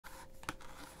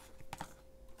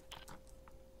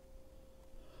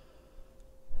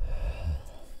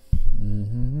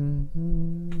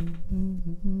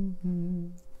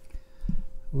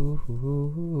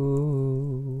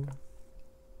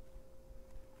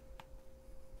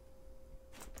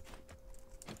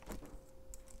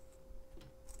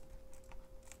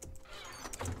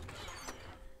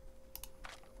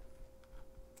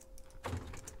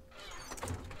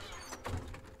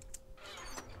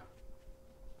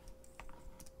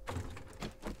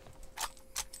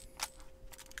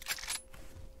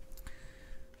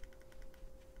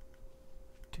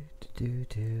Do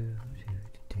do do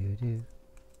do do.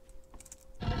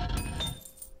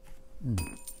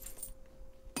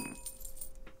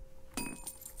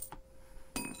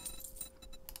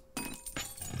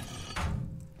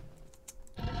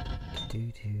 Do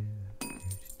do do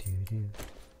do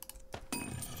do.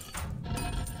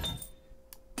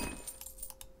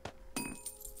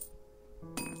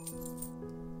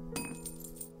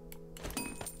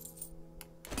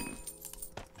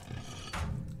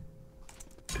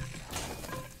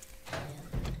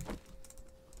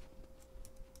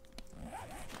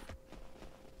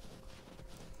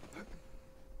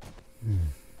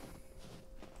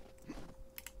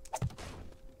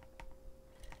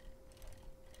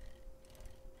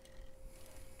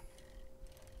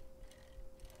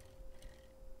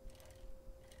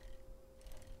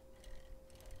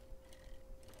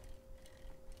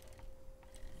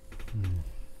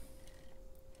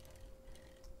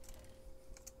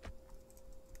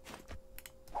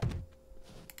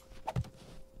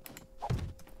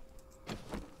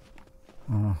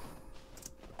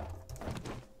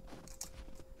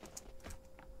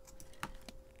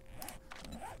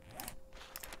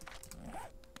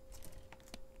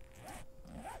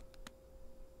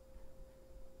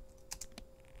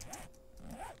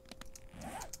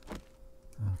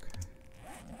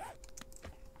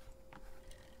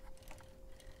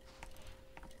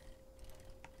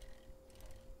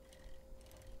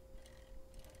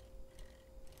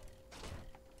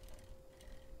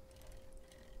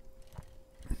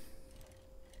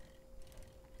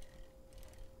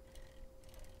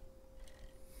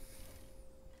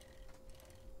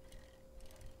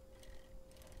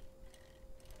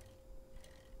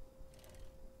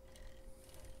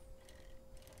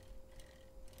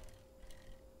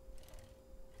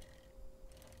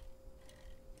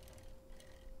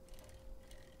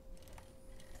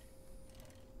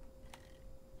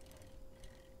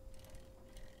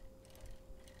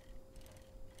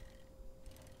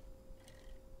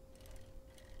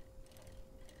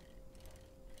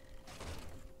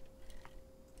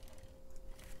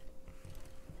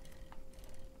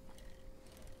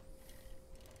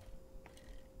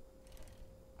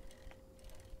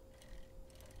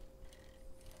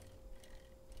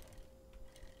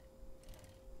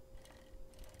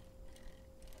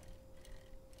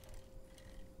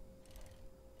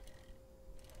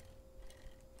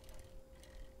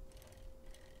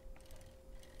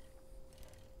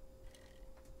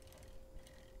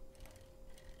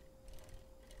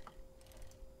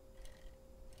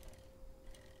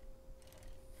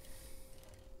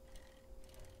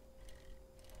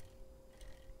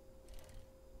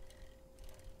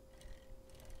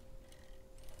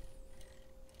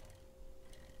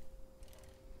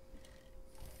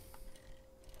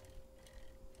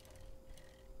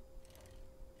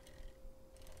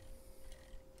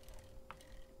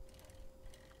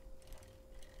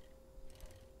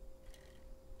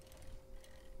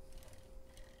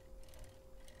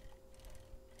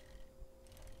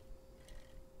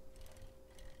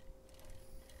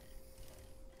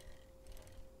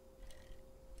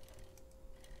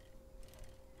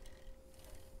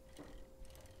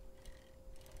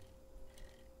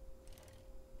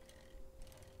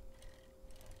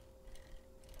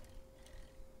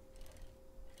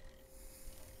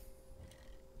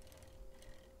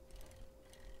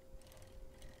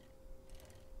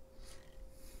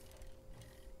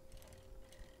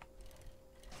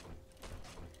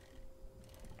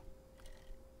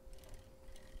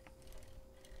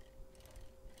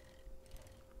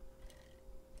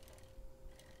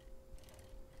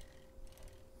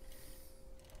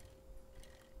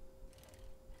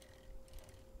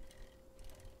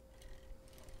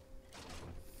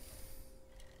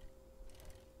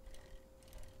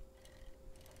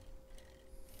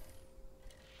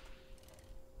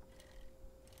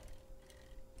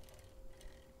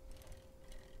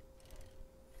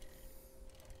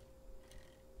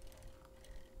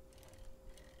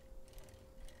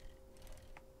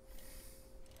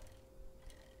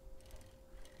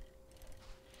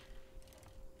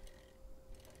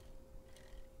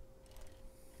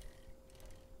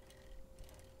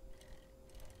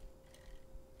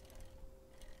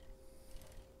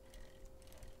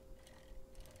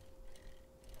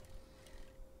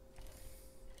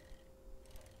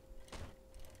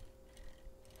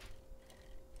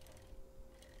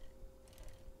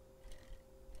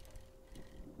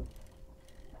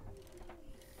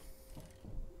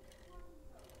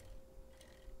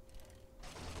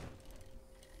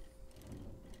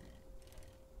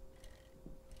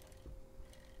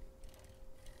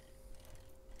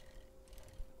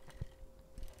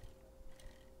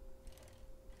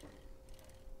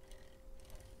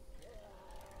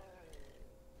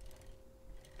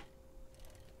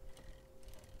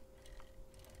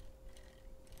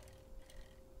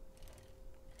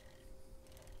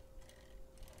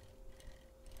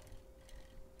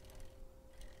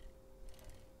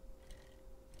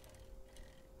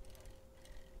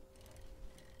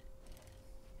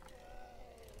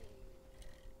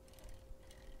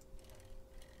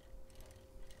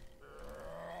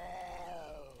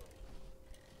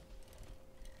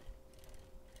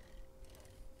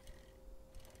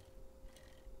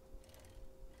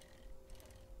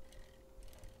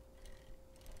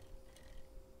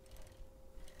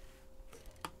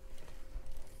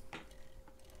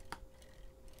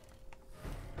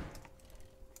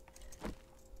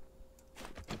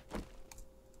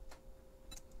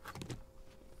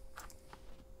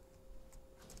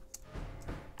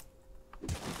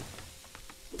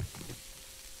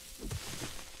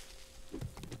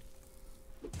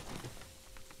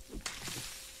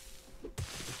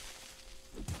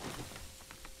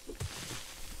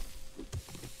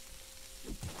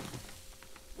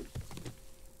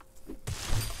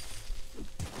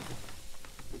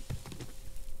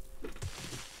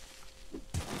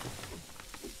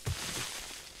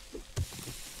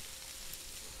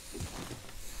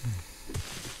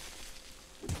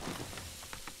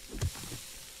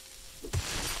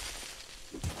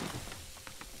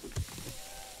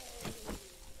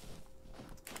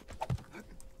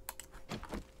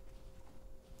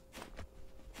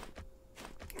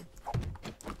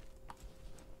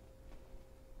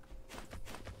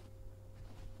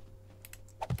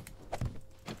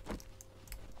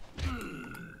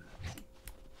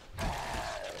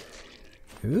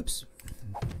 Oops.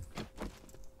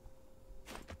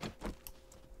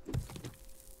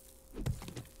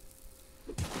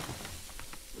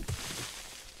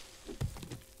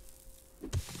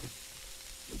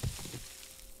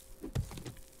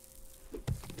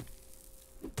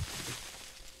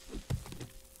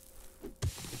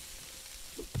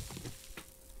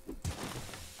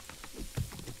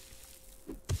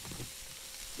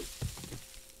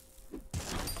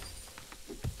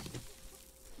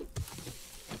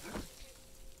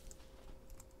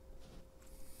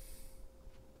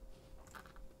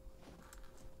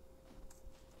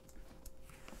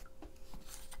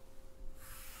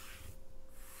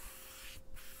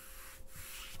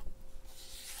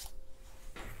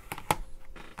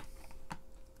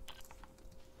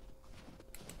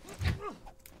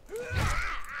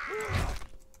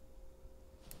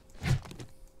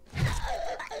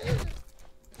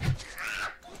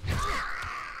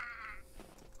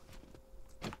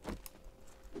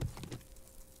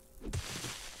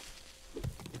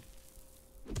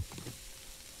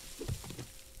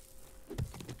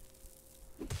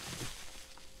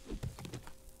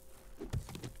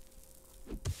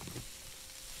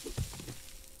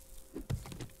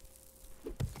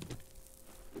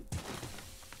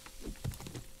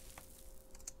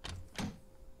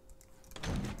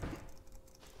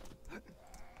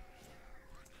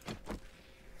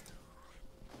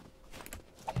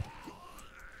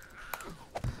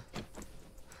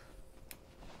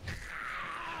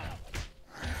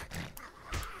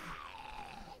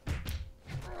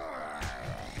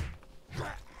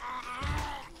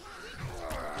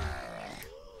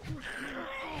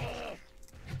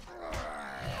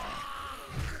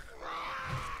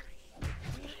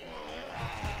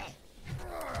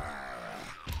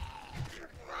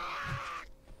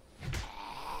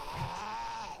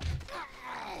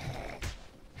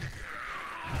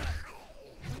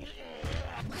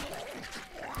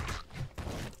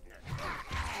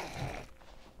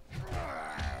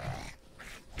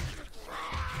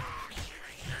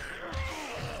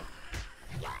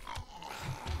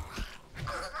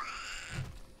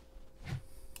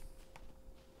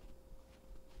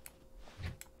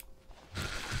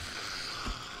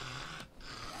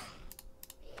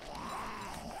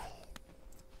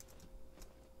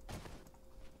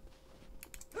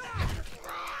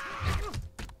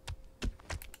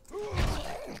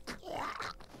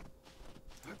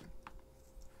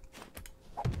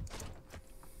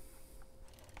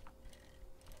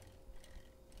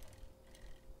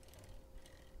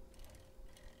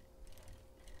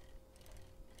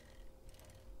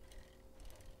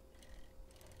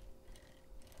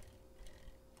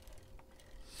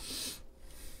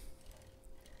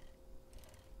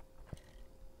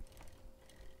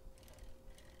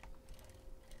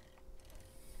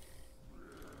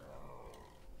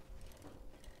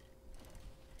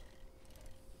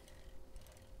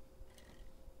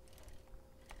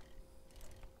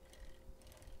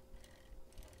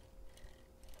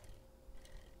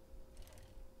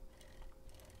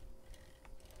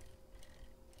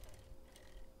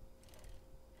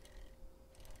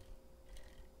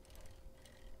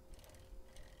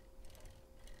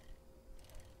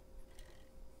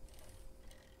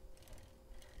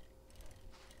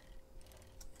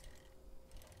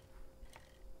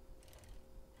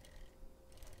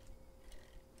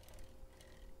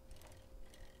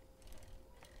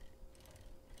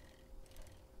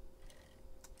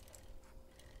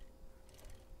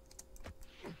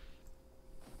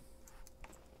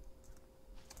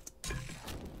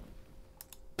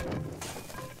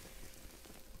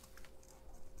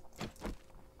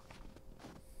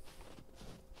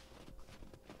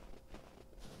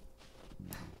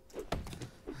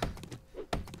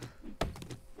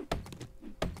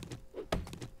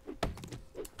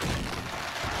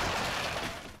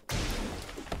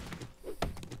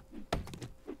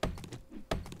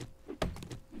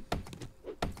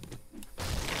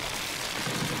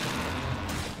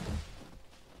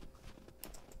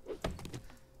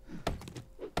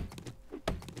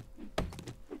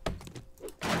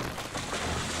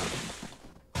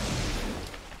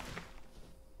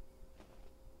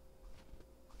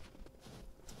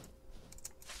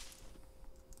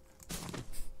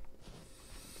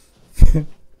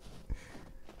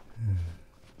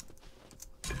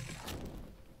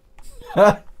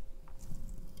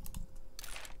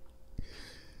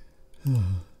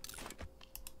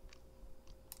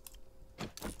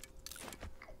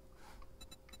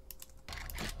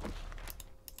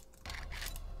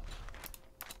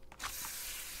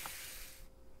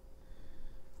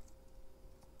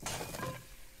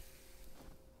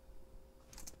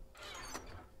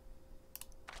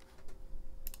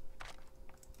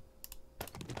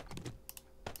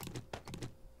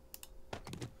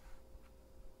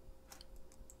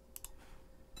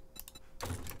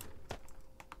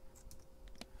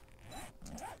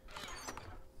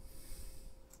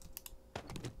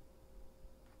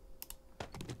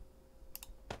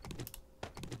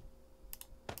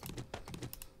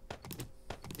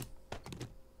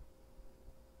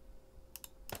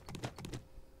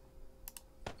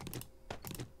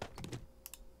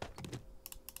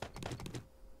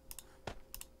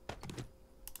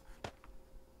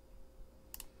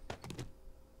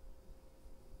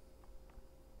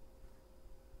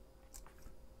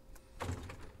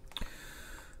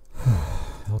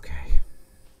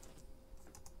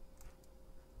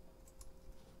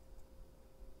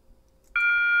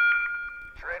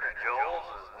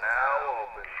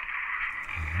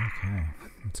 Okay,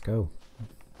 let's go.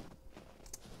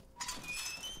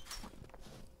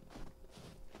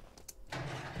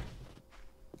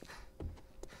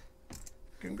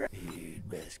 Congrats. You'd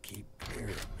best keep clear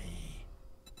of me.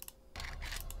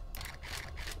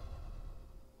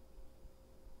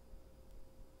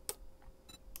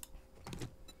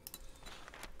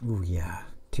 Ooh, yeah.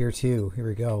 Tier 2. Here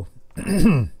we go.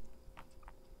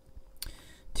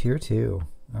 Tier 2.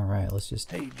 All right, let's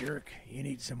just... Hey, jerk, you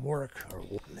need some work or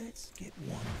what? Let's get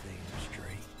one thing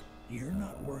straight. You're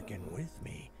not working with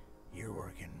me. You're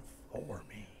working for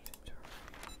me.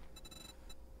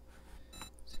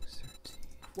 613.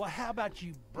 Well, how about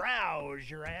you browse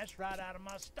your ass right out of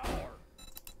my store?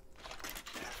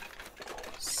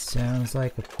 Sounds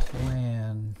like a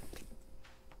plan.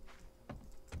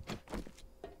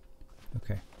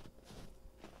 Okay.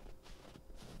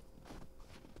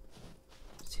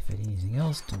 See if I need anything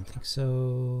else. Don't think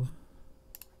so.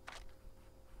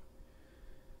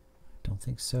 Don't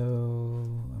think so.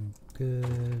 I'm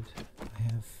good. I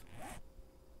have...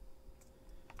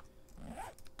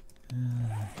 I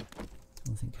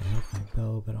don't think I have my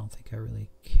bow, but I don't think I really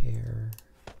care.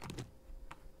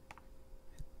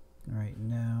 Right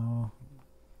now,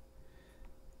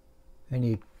 I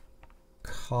need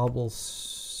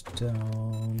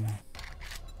cobblestone,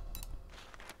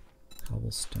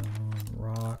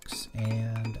 rocks,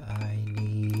 and I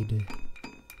need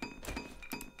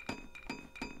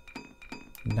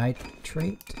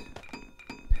nitrate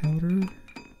powder.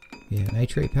 Yeah,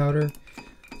 nitrate powder,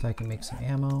 so I can make some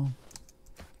ammo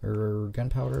or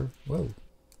gunpowder. Whoa.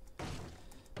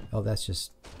 Oh, that's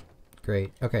just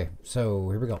great. Okay, so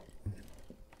here we go.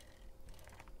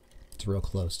 It's real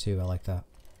close too. I like that.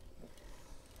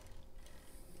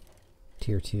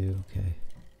 Tier 2. Okay.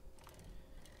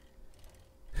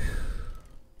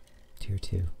 Tier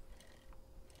 2.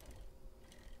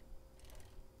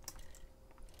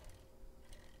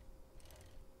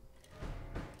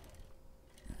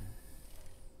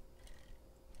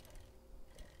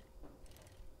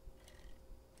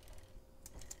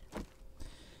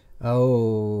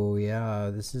 Oh,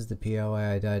 yeah, this is the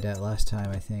POI I died at last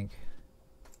time, I think.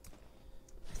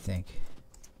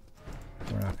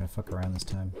 We're not gonna fuck around this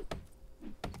time.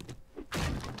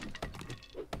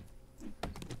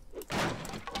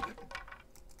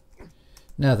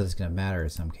 Not that it's gonna matter in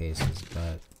some cases,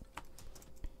 but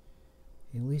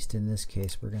at least in this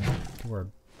case, we're gonna do our...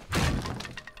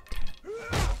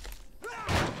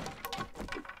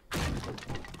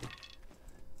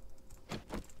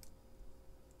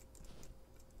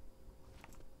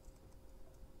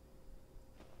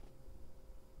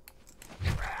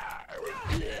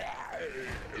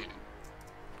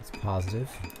 Positive.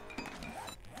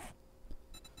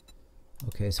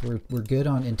 Okay, so we're good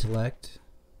on intellect.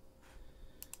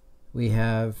 We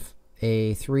have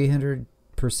a 300%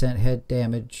 headshot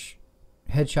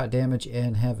damage,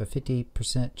 and have a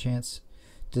 50% chance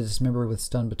to dismember with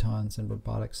stun batons and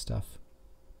robotic stuff.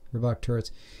 Robotic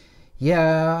turrets.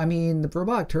 Yeah, I mean, the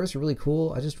robotic turrets are really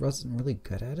cool. I just wasn't really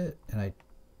good at it, and I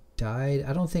died.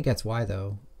 I don't think that's why,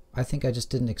 though. I think I just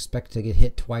didn't expect to get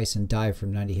hit twice and die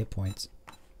from 90 hit points.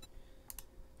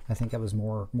 I think that was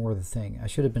more the thing. I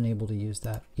should have been able to use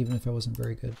that, even if I wasn't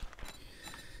very good.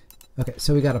 Okay,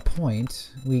 so we got a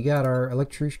point. We got our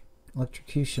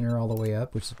electrocutioner all the way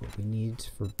up, which is what we need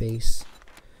for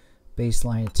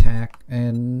baseline attack.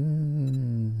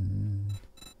 And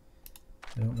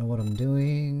I don't know what I'm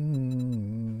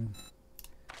doing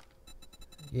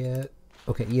yet.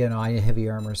 Okay, yeah, no, I had heavy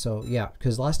armor. So yeah,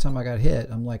 because last time I got hit,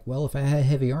 I'm like, well, if I had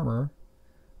heavy armor,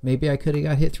 maybe I could have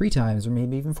got hit 3 times, or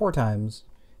maybe even 4 times.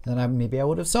 And then maybe I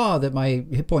would have saw that my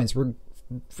hit points were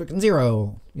freaking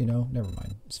 0. You know, never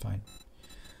mind. It's fine.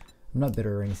 I'm not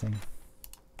bitter or anything.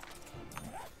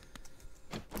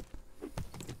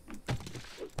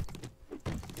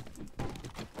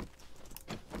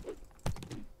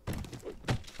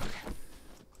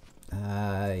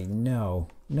 No.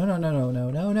 No, no, no, no, no,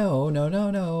 no, no, no,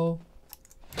 no, no.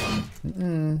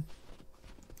 Mm-mm.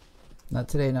 Not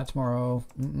today, not tomorrow.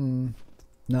 Mm-mm.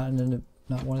 Not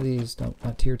one of these. No,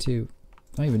 not tier 2.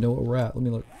 I don't even know what we're at. Let me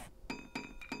look.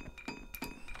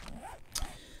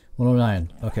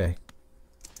 109. Okay.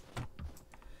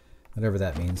 Whatever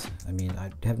that means. I mean,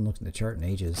 I haven't looked at the chart in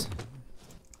ages.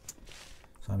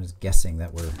 So I'm just guessing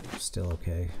that we're still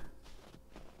okay.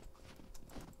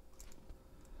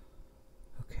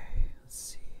 Okay, let's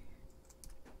see.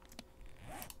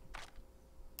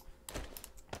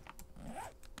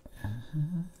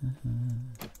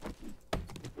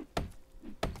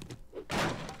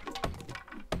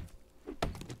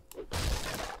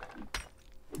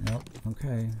 Nope,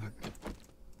 okay.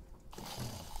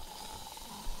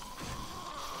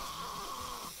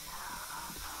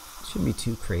 Shouldn't be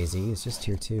too crazy. It's just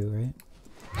tier 2,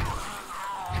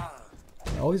 right?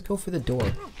 Always go for the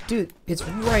door. Dude, it's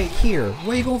right here.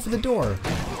 Why are you going for the door?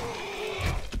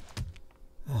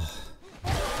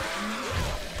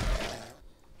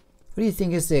 What do you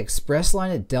think is the express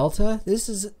line at Delta? This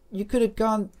is... You could have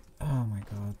gone... Oh my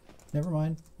god. Never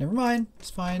mind. Never mind. It's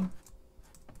fine.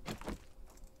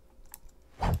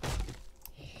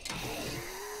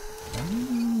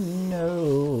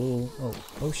 No.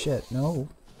 Oh shit. No.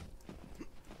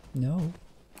 No.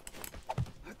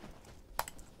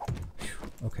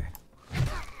 Whew. Okay.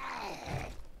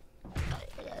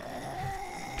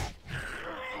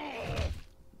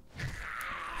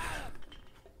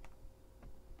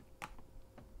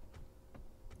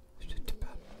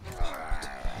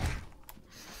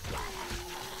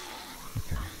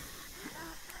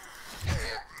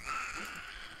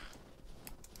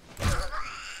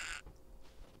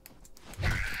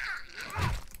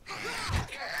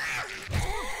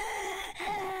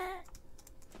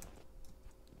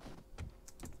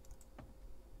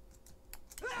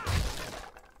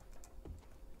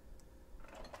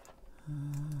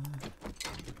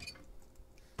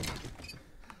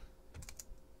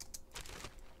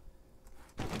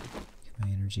 Get my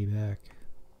energy back.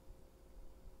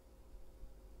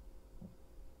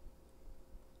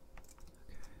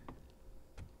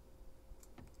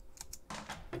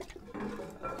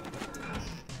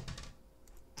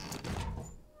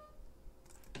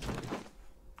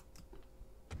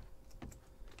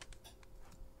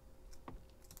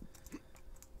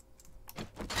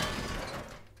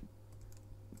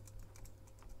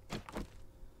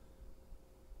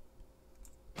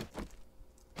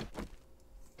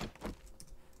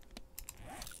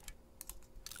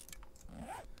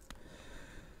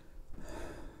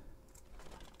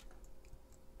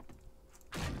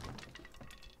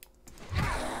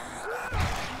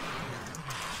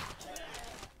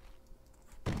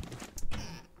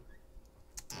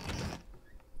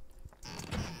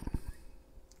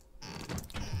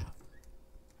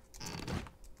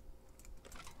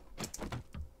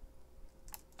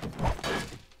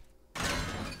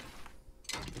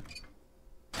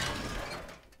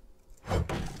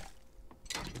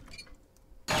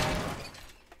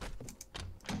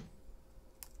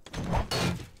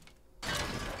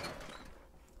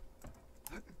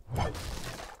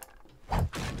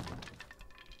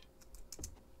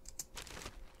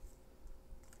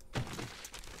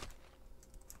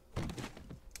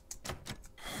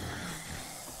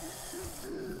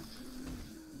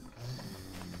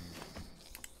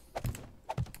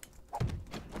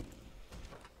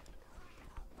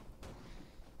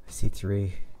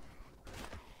 C3.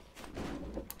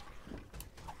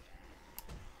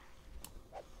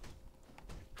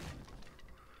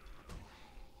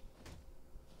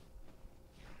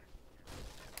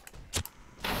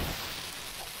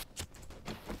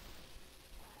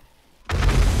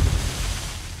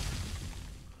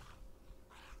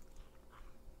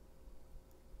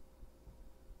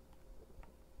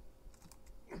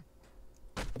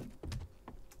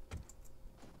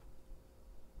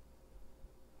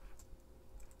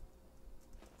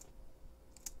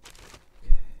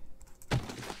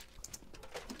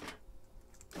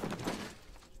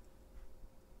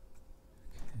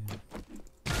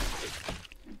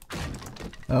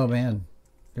 Oh man,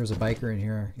 there's a biker in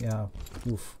here. Yeah.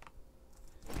 Oof.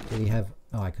 Did he have...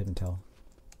 Oh, I couldn't tell.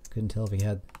 Couldn't tell if he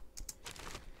had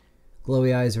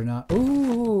glowy eyes or not.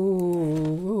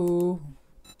 Ooh.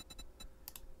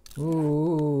 Ooh.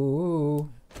 Ooh.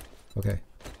 Okay.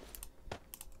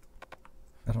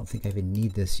 I don't think I even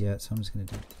need this yet, so I'm just going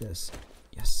to do this.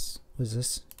 Yes. What is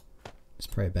this? It's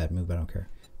probably a bad move, but I don't care.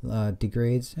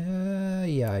 Degrades?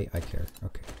 Yeah, I care.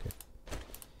 Okay, good.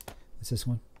 What's this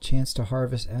one? Chance to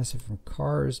harvest acid from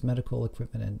cars, medical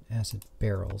equipment, and acid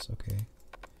barrels. Okay.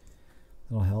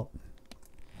 That'll help.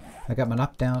 I got my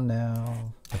knockdown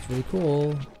now. That's really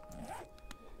cool.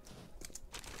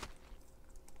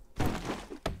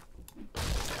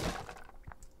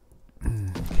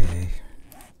 Okay.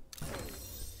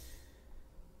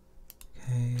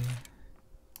 Okay.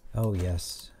 Oh,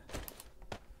 yes.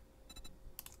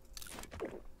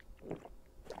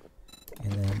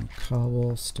 And then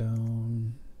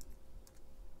cobblestone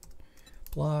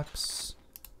blocks.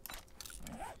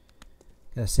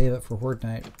 Gotta save it for horde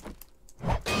night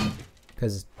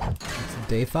because it's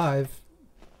day 5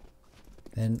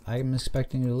 and I'm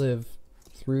expecting to live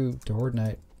through to horde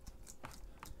night.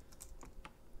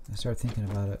 I start thinking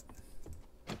about it.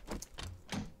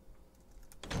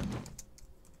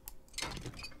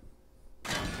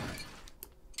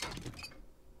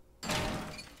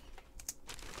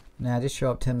 Nah, just show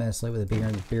up 10 minutes late with a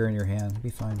beer in your hand. It'll be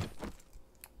fine.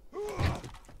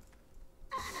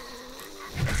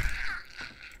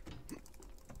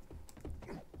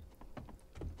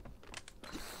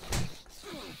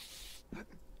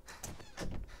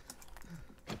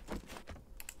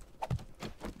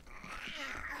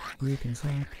 You can suck.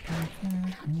 I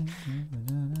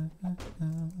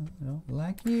don't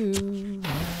like you.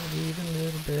 Not even a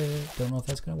little bit. Don't know if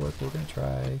that's gonna work. We're gonna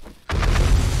try.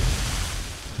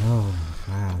 Oh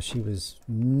wow, she was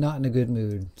not in a good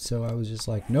mood. So I was just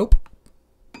like, nope.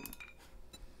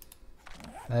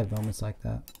 I have moments like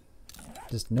that.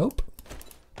 Just nope.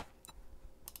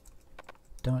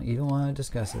 Don't even want to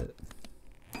discuss it.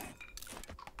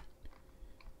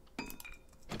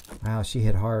 Wow, she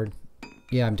hit hard.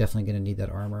 Yeah, I'm definitely going to need that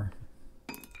armor.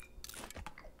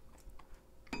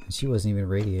 And she wasn't even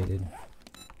radiated.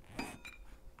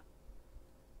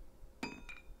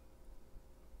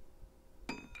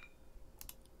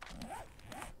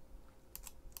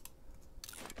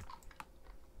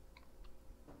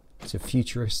 It's a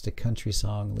futuristic country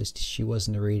song. At least she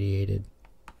wasn't irradiated.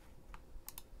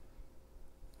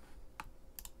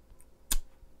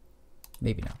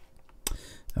 Maybe not.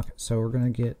 Okay, so we're gonna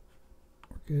get.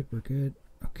 We're good.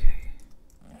 Okay.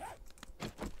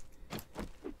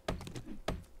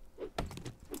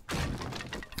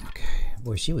 Okay.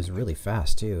 Boy, she was really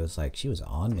fast too. It's like she was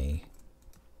on me.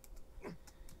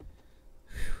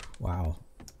 Wow.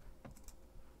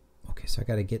 Okay, so I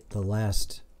gotta get the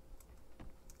last.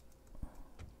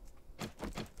 I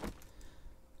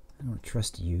don't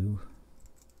trust you.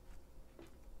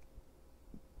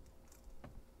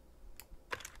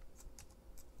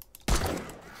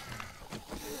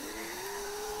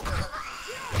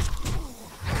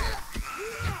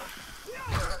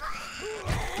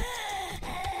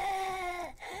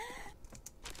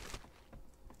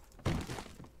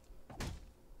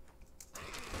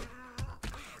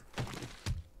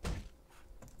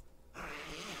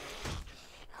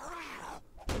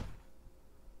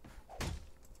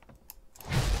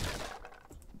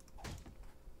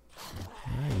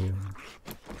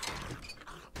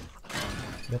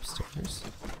 Upstairs.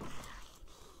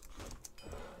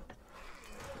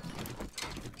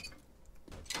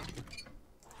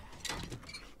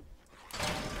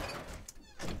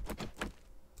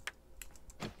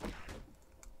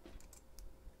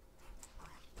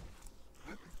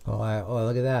 Oh,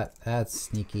 look at that. That's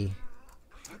sneaky.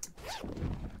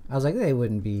 I was like, they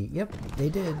wouldn't be. Yep, they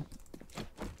did.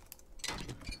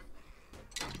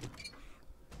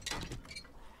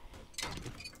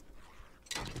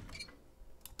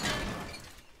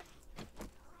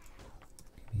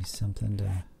 Something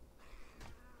to.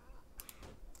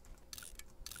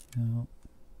 No.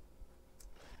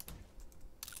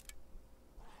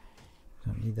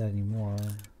 Don't need that anymore.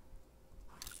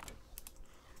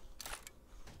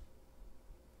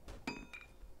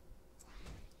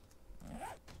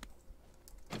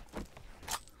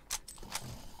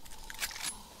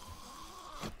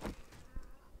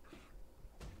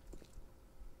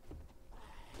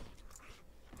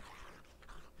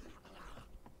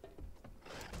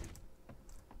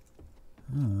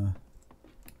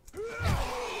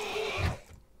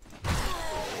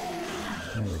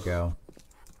 There we go.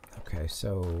 Okay,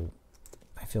 so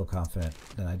I feel confident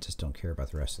that I just don't care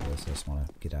about the rest of this. I just want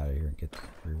to get out of here and get the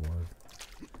reward.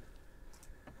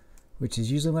 Which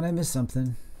is usually when I miss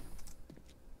something.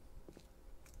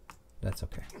 That's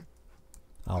okay.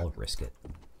 I'll risk it.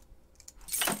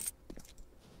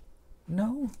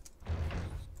 No.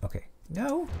 Okay.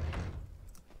 No.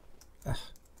 Ugh.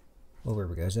 Oh, there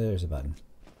we go. There's a button.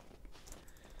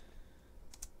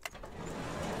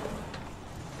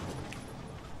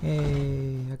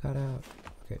 Hey, I got out.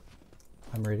 Okay.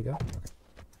 I'm ready to go. Okay.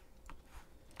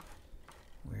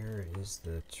 Where is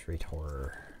the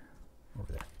traitor?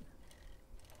 Over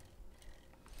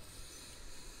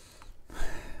there.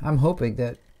 I'm hoping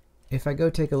that if I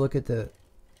go take a look at the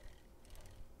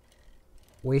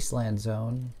wasteland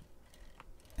zone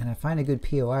and I find a good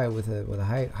POI with a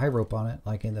high rope on it,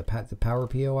 like in the power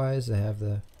POIs that have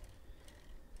the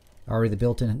already the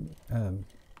built-in kind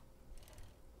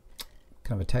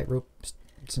of a tightrope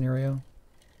scenario,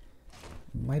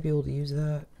 might be able to use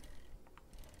that.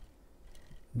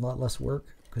 A lot less work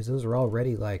because those are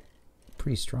already like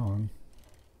pretty strong.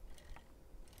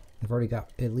 I've already got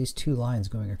at least 2 lines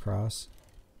going across.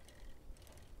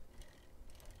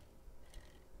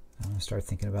 I'm gonna start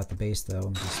thinking about the base though.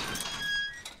 I'm just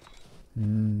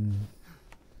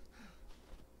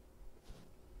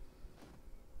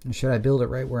should I build it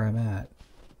right where I'm at?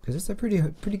 Because it's a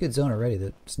pretty good zone already.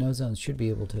 The snow zones should be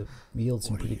able to yield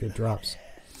some pretty good drops.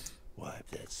 Wipe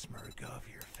that smirk off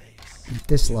your face. At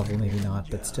this level, maybe not,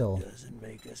 but still. Doesn't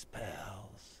make us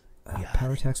pals.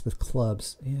 Power attacks with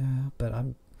clubs. Yeah, but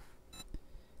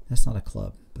that's not a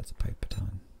club. That's a pipe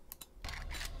baton.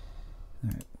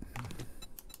 Alright.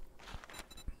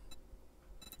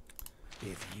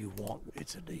 If you want,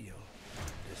 it's a deal.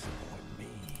 Disappoint me.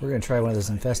 We're gonna try one of those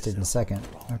infested in a second.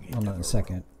 Well, not in a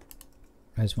second.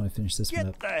 I just want to finish this one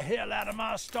Get up. the hell out of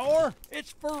my store.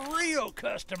 It's for real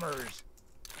customers.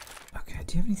 Okay,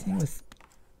 do you have anything with...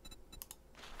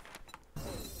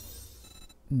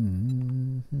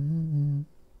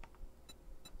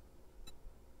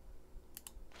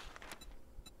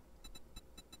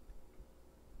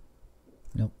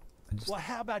 Nope. Well,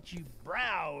 how about you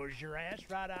browse your ass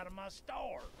right out of my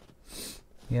store?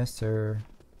 Yes, sir.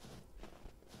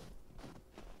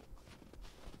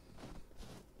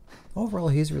 Overall,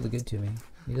 he's really good to me.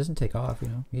 He doesn't take off, you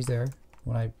know. He's there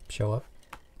when I show up.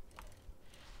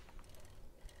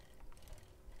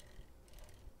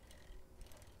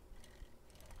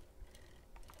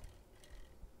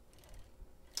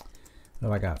 What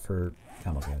do I got for...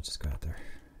 I'm okay, let's just go out there.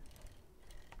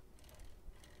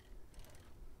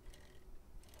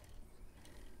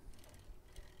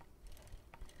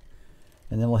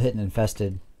 And then we'll hit an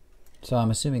infested. So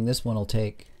I'm assuming this one will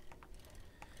take...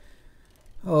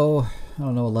 Oh, I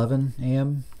don't know, 11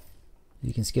 a.m.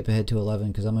 You can skip ahead to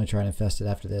 11 because I'm going to try and infest it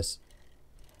after this.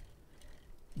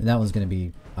 And that one's going to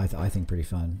be, I think, pretty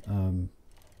fun. I'm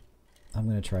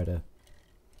going to try to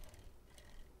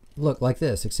look like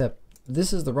this, except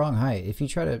this is the wrong height. If you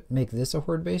try to make this a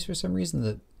horde base for some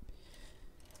reason,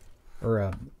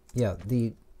 yeah,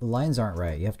 the lines aren't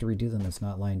right. You have to redo them. It's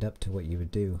not lined up to what you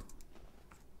would do.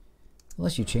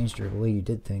 Unless you changed the way you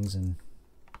did things, and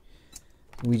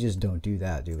we just don't do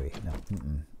that, do we? No.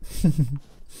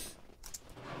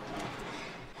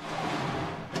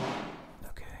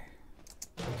 Okay.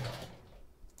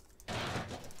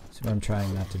 So I'm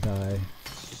trying not to die.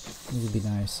 This would be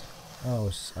nice.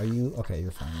 Oh, are you? Okay, you're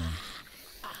fine then.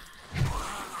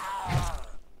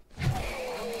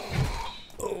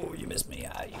 Oh, you missed me.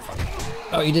 Ah, you fucking...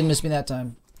 Oh, you didn't miss me that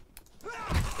time.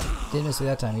 Didn't miss me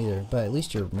that time either, but at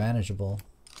least you're manageable.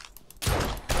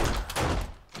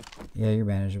 Yeah, you're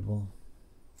manageable.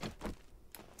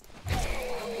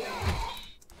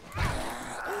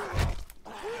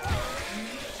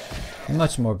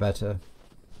 Much more better.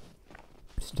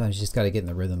 Sometimes you just gotta get in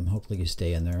the rhythm. Hopefully you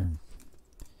stay in there.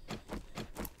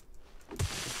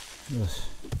 Ugh.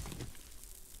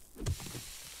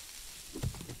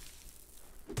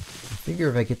 I figure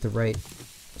if I get the right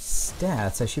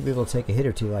stats, I should be able to take a hit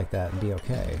or two like that and be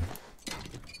okay.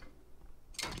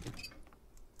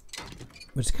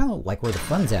 Which is kind of like where the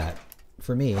fun's at,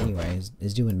 for me anyway,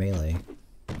 is doing melee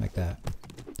like that.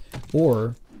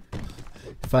 Or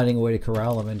finding a way to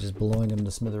corral them and just blowing them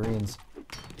to smithereens.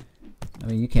 I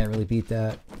mean, you can't really beat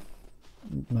that,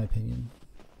 in my opinion.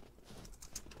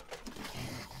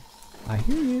 I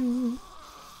hear you.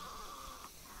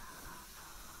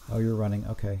 Oh, you're running.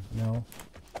 Okay, no.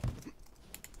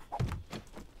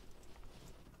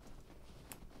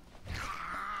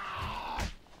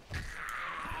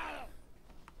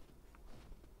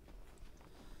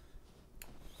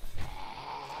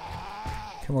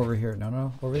 Come over here. No,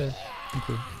 no, over there. Thank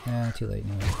you. Ah, too late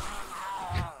anyway.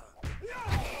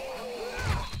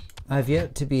 I've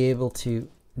yet to be able to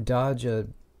dodge a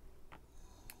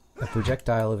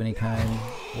projectile of any kind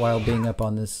while being up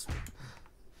on this,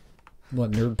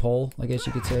 what, nerd pole, I guess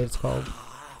you could say it's called.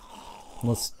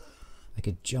 Unless I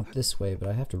could jump this way, but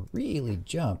I have to really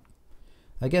jump.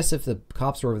 I guess if the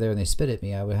cops were over there and they spit at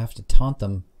me, I would have to taunt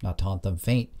them, not taunt them,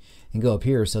 feint, and go up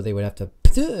here so they would have to,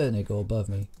 and they go above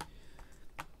me.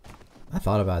 I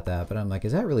thought about that, but I'm like,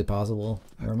 is that really possible?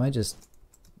 Or am I just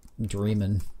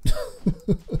dreaming?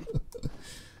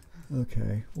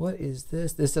 Okay, what is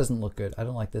this? This doesn't look good. I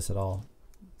don't like this at all.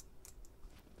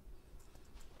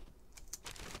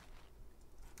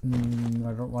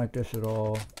 I don't like this at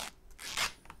all.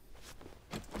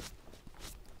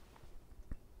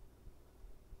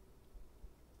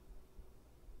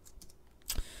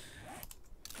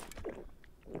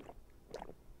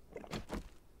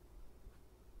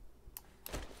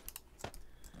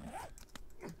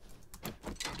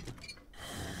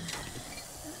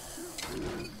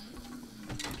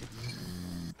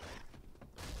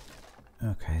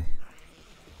 Okay.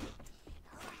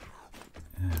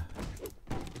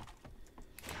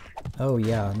 Oh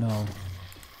yeah, no.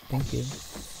 Thank you.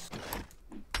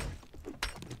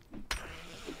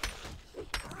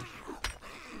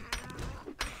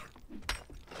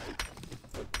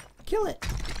 Kill it!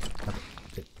 Okay,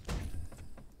 good.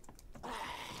 You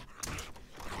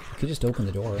could just open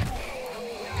the door.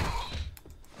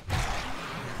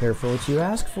 Careful what you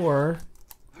ask for.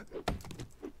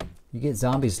 You get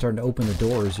zombies starting to open the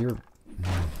doors, you're...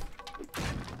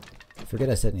 Forget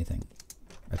I said anything.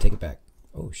 I take it back.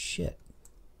 Oh shit.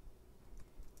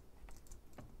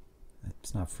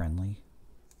 That's not friendly.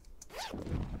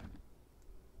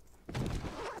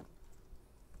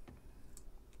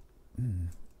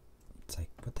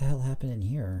 the hell happened in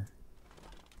here?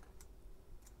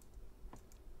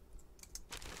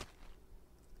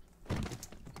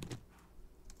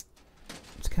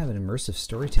 It's kind of an immersive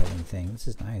storytelling thing. This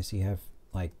is nice. You have,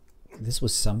 like, this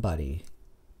was somebody.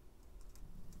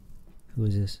 Who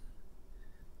is this?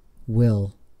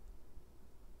 Will.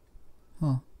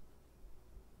 Huh.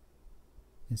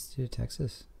 Institute of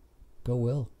Texas. Go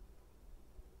Will.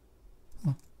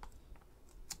 Huh.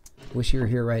 Wish you were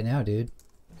here right now, dude.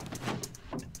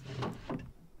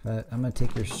 But I'm gonna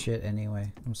take your shit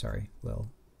anyway. I'm sorry, Will.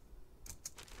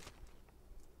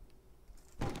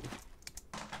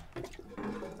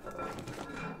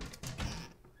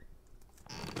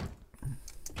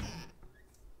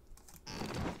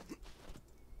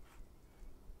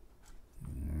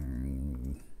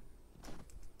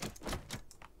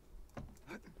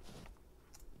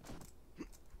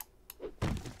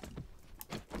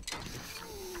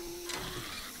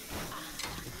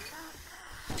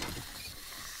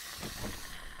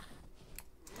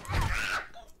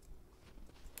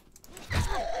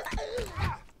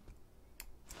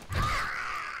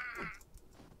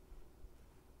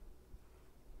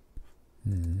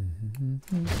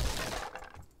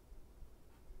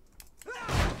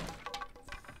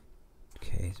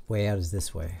 Okay, way out is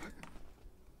this way.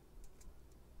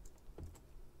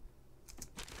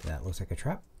 That looks like a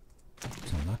trap,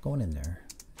 so I'm not going in there.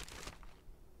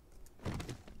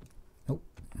 Nope.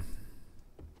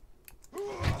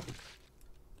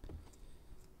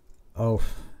 Oh.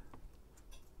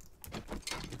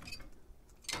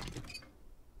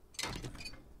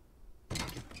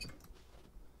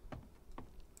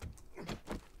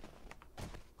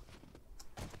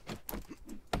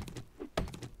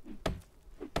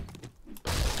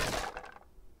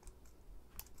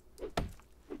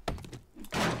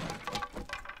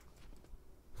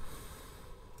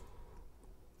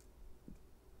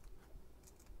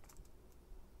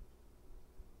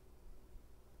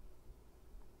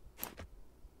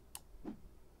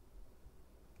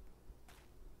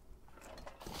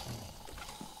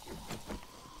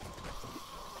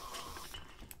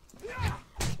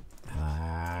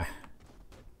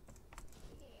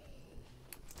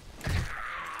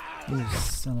 You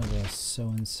son of a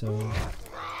so-and-so.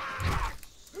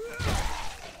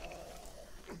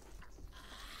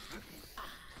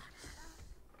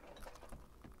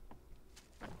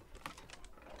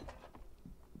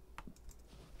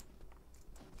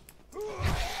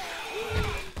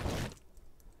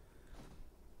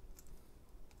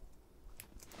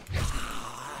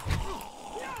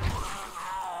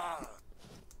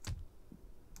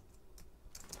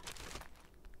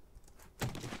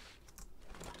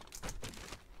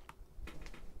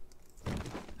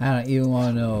 I don't even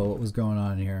want to know what was going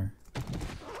on here.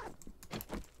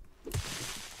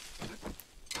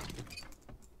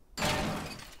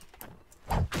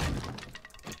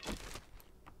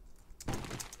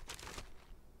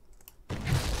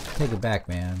 Take it back,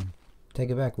 man. Take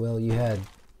it back, Will. You had...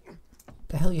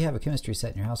 the hell you have a chemistry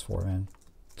set in your house for, man?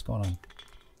 What's going on?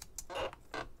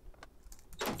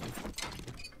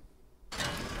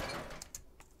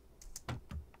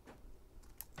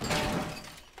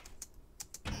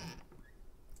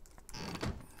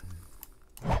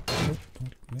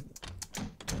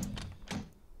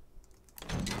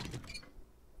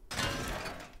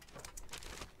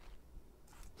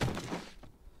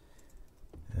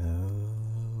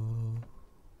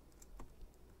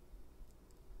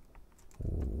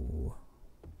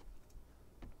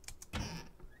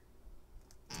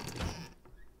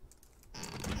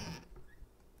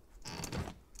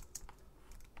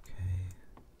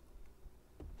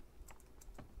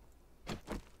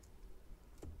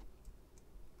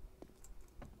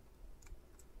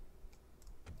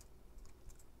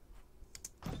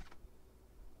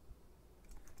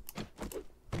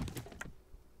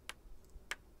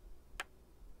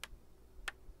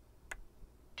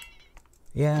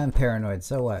 Yeah, I'm paranoid.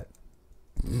 So what?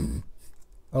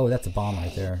 Oh, that's a bomb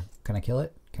right there. Can I kill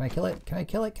it? Can I kill it? Can I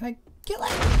kill it? Can I kill it?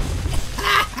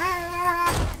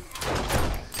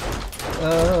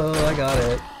 Oh, I got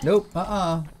it. Nope.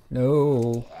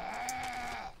 No.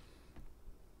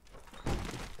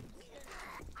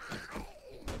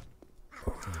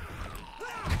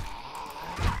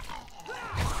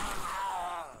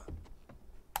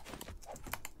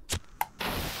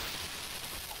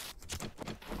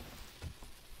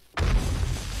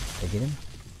 Get him?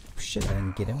 Shit, I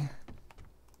didn't get him.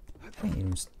 I didn't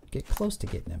even get close to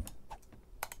getting him.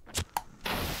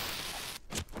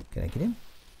 Can I get him?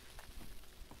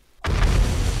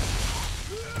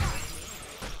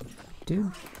 Dude,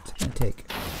 what's it gonna take?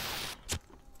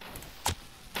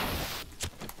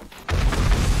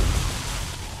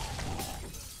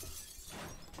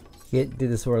 He did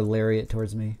this sort of lariat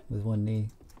towards me with one knee.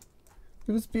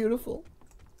 It was beautiful.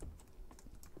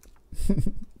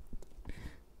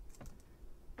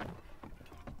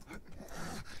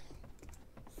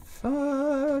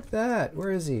 Fuck that.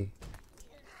 Where is he?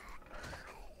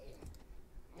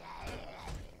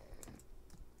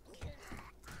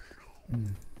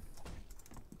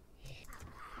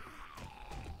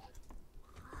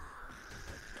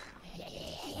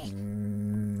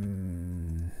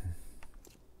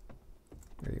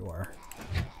 There you are.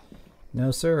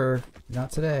 No, sir.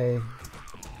 Not today.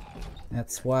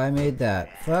 That's why I made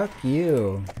that. Fuck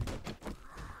you.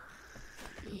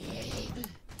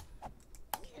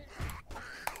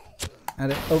 I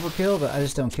did overkill, but I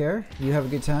just don't care. You have a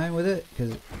good time with it?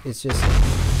 Because it's just...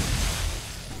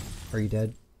 Are you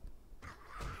dead?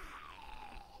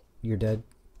 You're dead?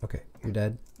 Okay, you're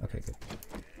dead? Okay, good.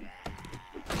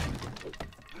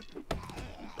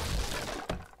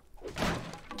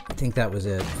 I think that was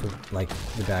it for, like,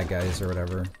 the bad guys or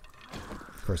whatever.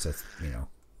 Of course, that's, you know.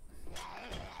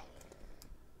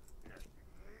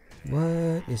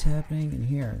 What is happening in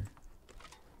here?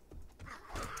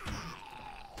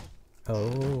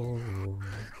 Oh.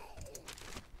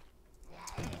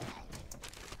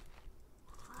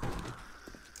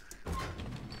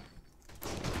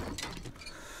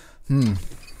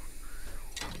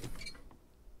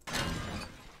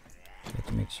 Have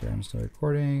to make sure I'm still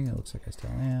recording. It looks like I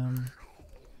still am.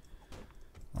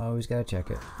 Always gotta check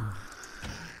it.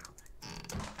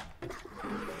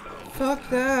 Fuck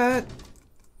that!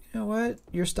 You know what?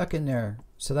 You're stuck in there.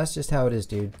 So that's just how it is,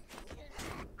 dude.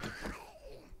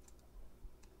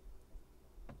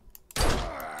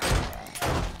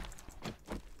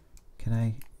 Can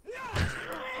I?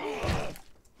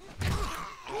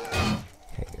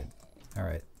 Okay, good.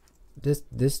 Alright.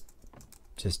 This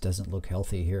just doesn't look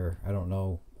healthy here. I don't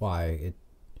know why. It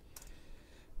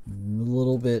a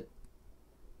little bit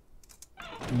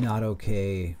not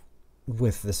okay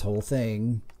with this whole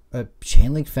thing. A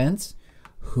chain link fence?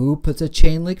 Who puts a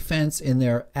chain link fence in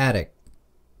their attic?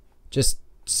 Just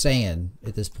saying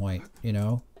at this point, you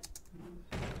know?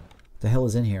 The hell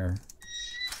is in here?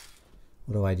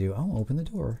 What do I do? I'll open the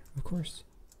door, of course.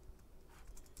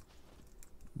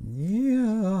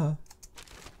 Yeah.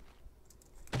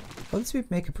 Well, this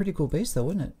would make a pretty cool base though,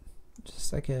 wouldn't it?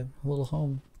 Just like a little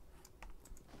home.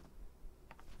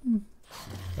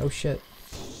 Oh shit.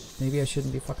 Maybe I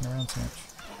shouldn't be fucking around so much. Okay.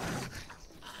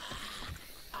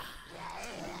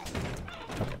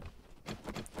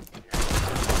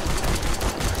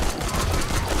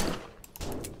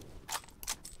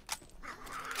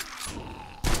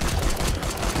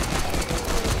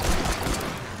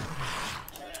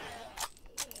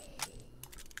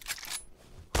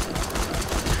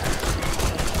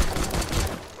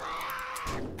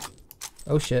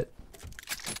 Oh shit.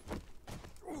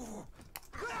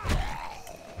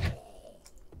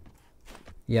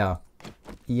 Yeah.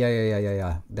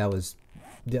 Yeah. That was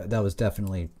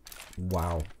definitely,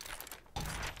 wow.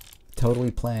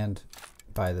 Totally planned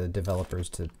by the developers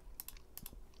to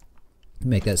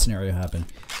make that scenario happen.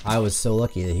 I was so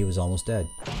lucky that he was almost dead,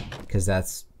 because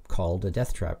that's called a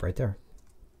death trap right there.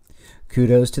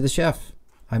 Kudos to the chef,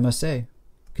 I must say,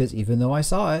 because even though I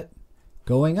saw it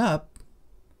going up,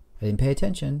 I didn't pay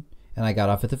attention, and I got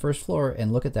off at the first floor,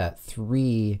 and look at that,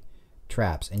 3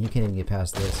 traps, and you can't even get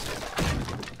past this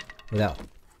without,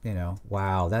 you know,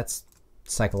 wow, that's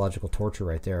psychological torture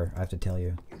right there, I have to tell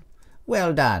you.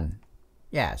 Well done.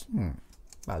 Yes,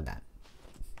 well done.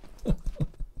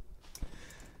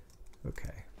 Okay.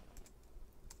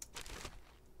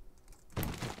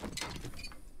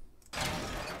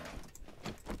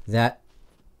 That,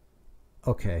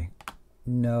 okay,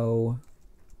 no.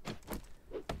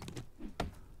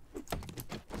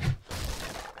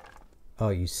 Oh,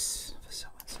 you so-and-so.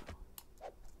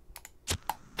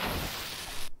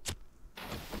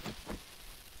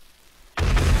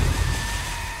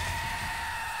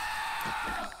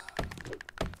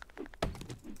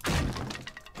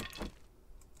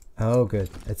 Oh, good.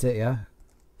 That's it, yeah?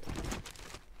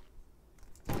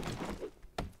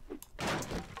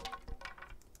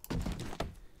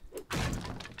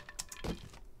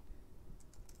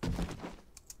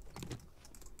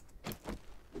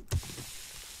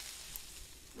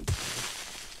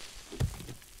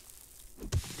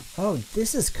 Oh,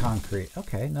 this is concrete.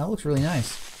 Okay, now it looks really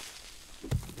nice.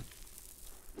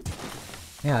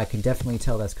 Yeah, I can definitely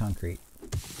tell that's concrete.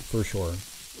 For sure.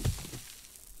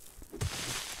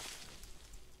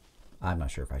 I'm not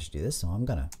sure if I should do this, so I'm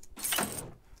gonna.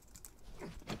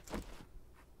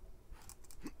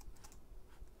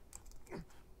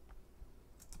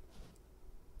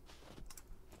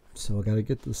 So I gotta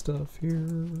get the stuff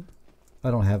here. I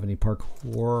don't have any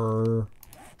parkour.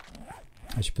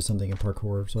 I should put something in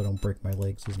parkour so I don't break my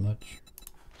legs as much.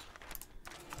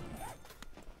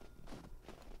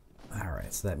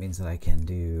 Alright, so that means that I can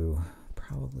do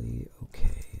probably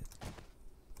okay.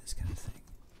 This kind of thing.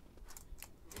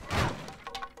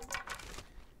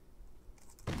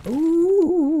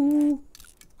 Ooh!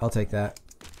 I'll take that.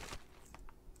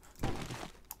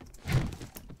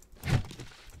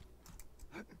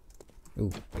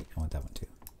 Ooh, wait, I want that one too.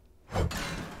 Get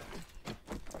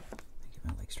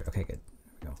my leg straight. Okay, good.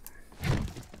 There we go.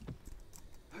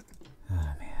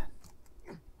 Oh, man.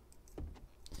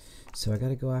 So I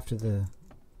gotta go after the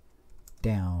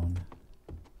down.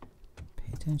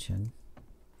 Pay attention.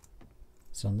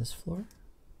 It's on this floor?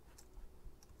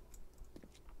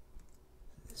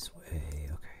 This way,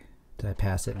 okay. Did I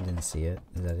pass it and didn't see it?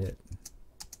 Is that it?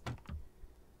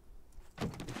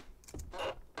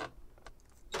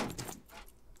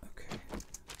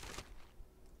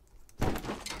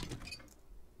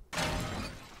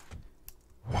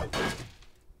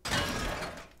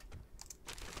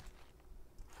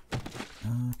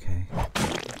 Okay.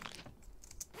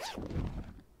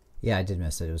 Yeah, I did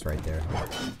miss it. It was right there.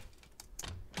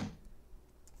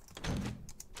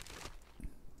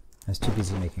 I was too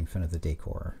busy making fun of the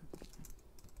decor.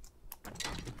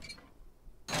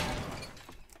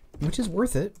 Which is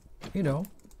worth it, you know.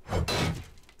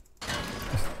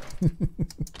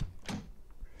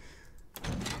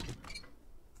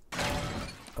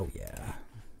 Oh yeah.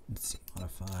 Let's see.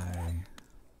 Modify.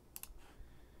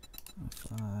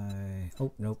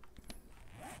 Oh, nope.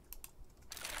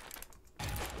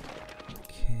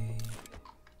 Okay.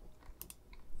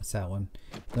 What's that one?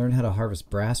 Learn how to harvest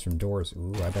brass from doors.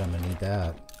 Ooh, I bet I'm gonna need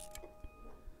that.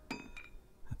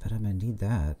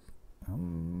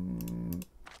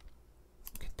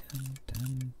 Okay,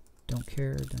 done. Don't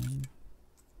care, done.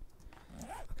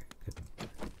 Okay, good.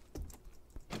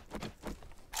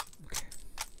 Okay.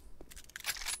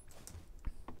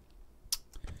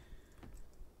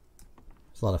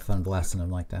 It's a lot of fun blasting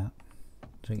them like that.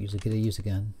 Don't usually get to use a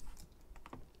gun.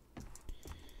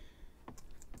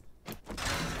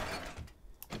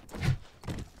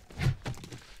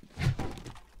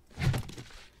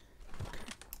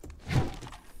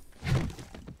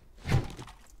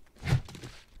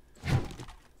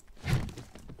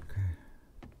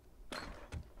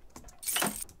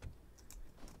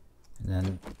 And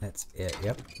then that's it,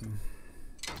 yep.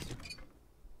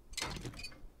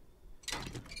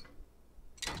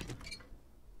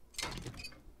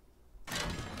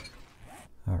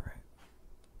 All right.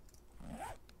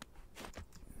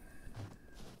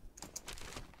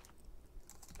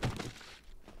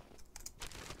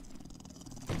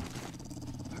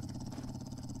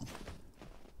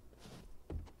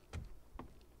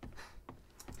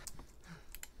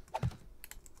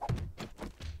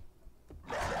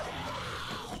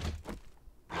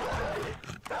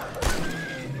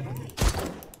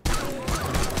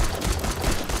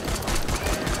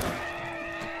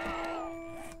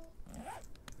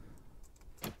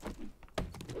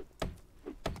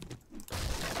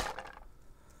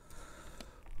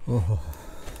 Oh.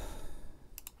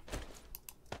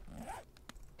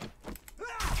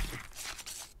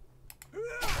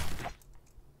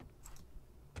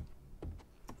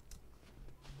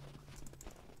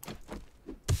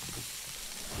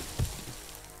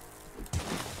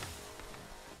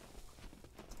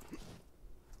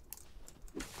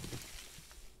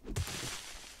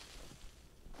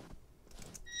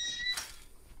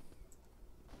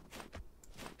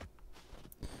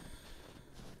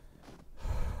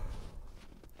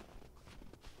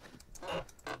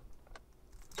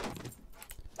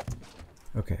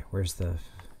 Okay, where's the...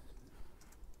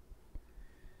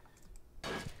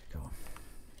 Go.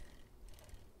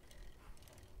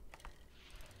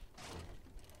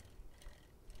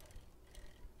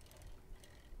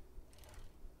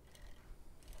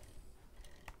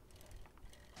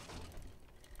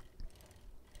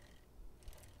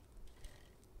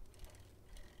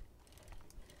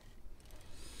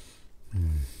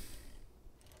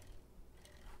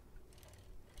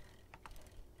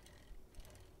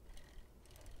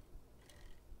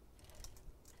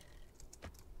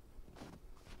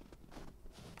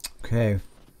 Okay,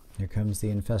 here comes the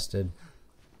infested.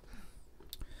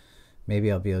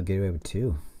 Maybe I'll be able to get away with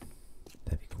 2.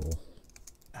 That'd be cool.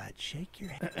 I'd shake your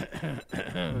head.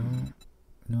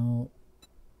 No.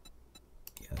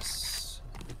 Yes.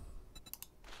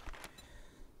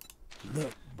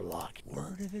 Look, Block,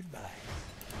 word of advice.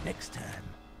 Next time,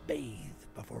 bathe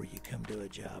before you come to a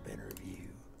job interview.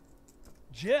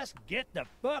 Just get the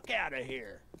fuck out of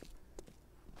here.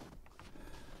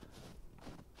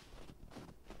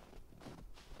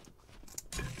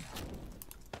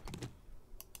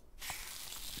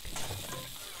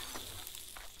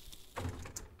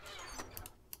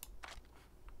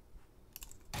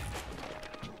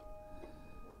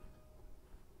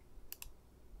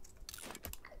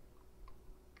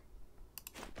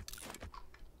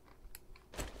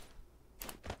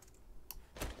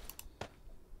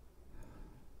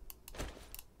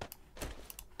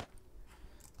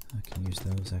 use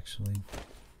those actually.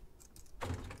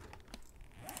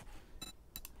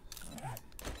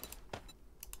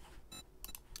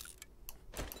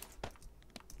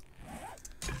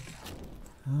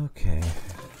 Okay.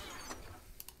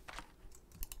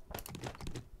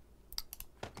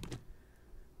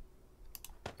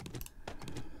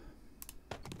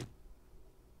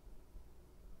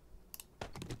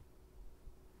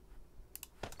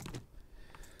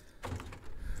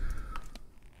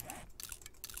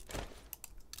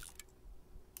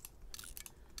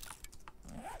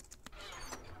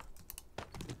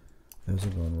 Those are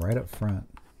going right up front.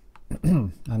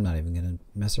 I'm not even going to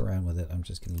mess around with it. I'm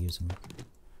just going to use them.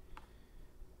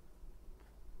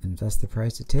 And if that's the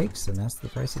price it takes, then that's the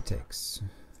price it takes.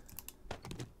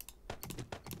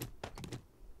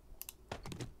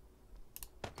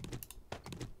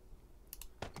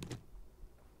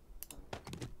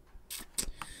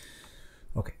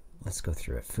 Okay, let's go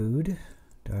through it. Food.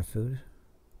 Do I have food?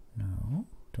 No.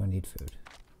 Do I need food?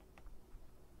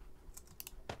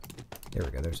 There we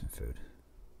go, there's some food.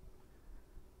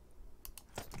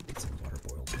 Get some water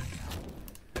boiled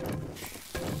now.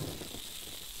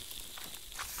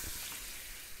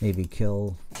 Maybe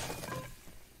kill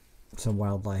some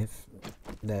wildlife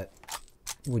that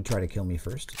would try to kill me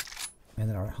first and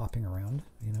then are hopping around,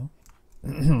 you know?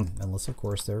 Unless, of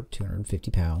course, they're 250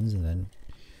 pounds and then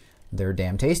they're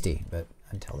damn tasty. But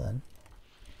until then.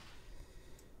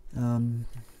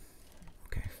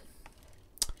 Okay.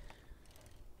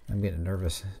 I'm getting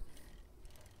nervous.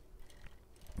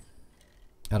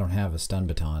 I don't have a stun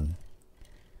baton,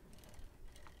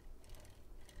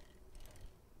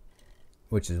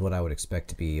 which is what I would expect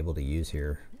to be able to use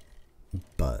here,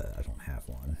 but I don't have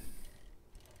one.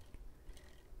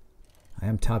 I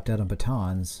am topped out on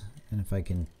batons, and if I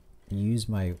can use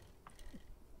my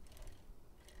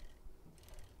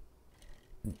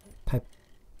pipe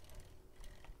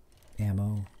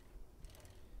ammo,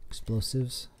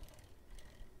 explosives,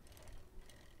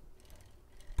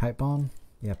 pipe bomb?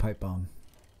 Yeah, pipe bomb.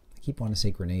 I keep wanting to say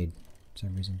grenade for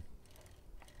some reason.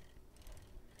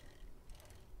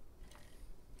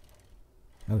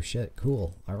 Oh shit,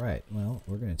 cool. Alright, well,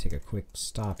 we're going to take a quick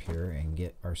stop here and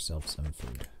get ourselves some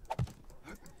food.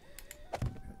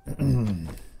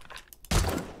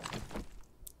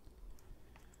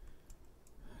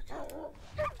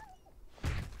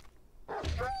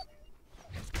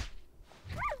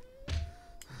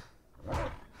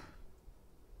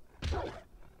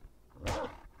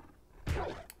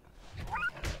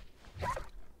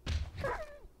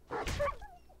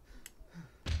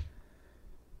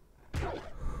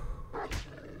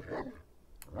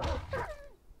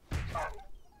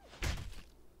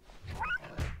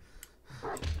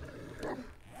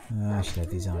 I should have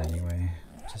these on anyway,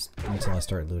 just until I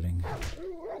start looting.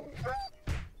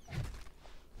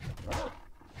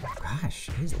 Gosh,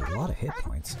 he's a lot of hit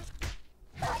points.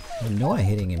 I know I'm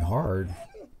hitting him hard.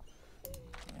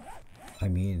 I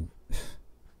mean,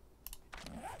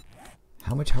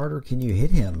 how much harder can you hit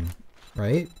him,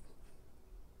 right?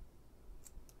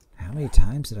 How many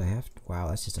times did I have to? Wow,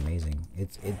 that's just amazing.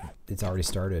 It's already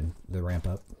started, the ramp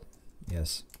up.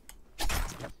 Yes.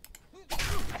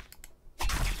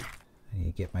 I need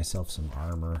to get myself some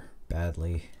armor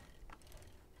badly.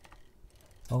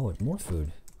 Oh, more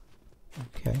food.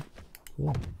 Okay,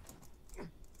 cool.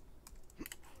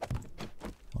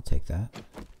 I'll take that.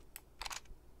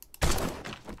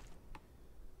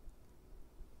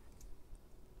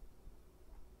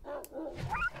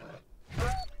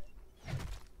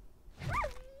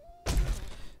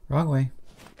 Wrong way.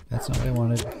 That's not what I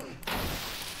wanted.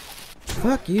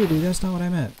 Fuck you, dude. That's not what I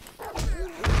meant.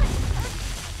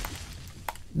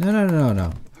 No, no, no,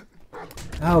 no.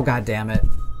 Oh, god damn it.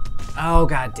 Oh,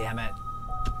 god damn it.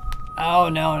 Oh,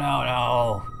 no, no,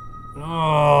 no.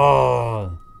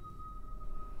 Oh.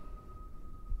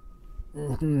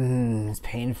 It's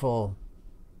painful.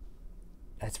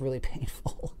 That's really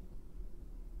painful.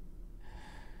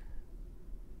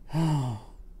 Oh.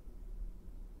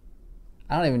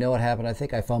 I don't even know what happened. I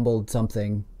think I fumbled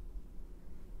something.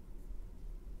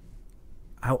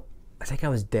 I think I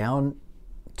was down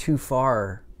too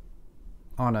far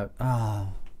on a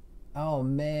oh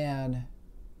man,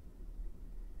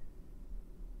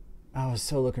 I was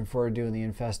so looking forward to doing the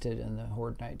infested and the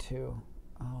horde night too.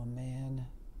 Oh man,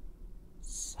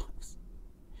 sucks.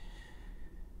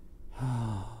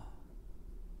 I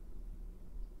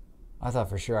thought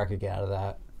for sure I could get out of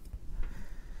that.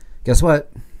 Guess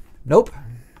what? Nope.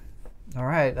 All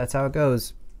right, that's how it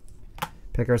goes.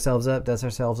 Pick ourselves up, dust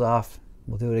ourselves off.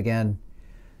 We'll do it again.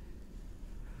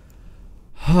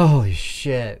 Holy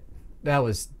shit. That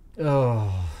was...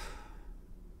 Oh.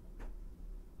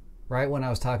 right when I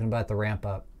was talking about the ramp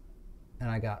up, and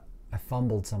I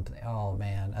fumbled something. Oh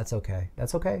man, that's okay.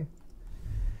 That's okay.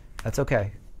 That's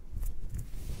okay.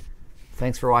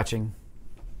 Thanks for watching.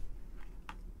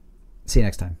 See you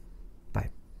next time.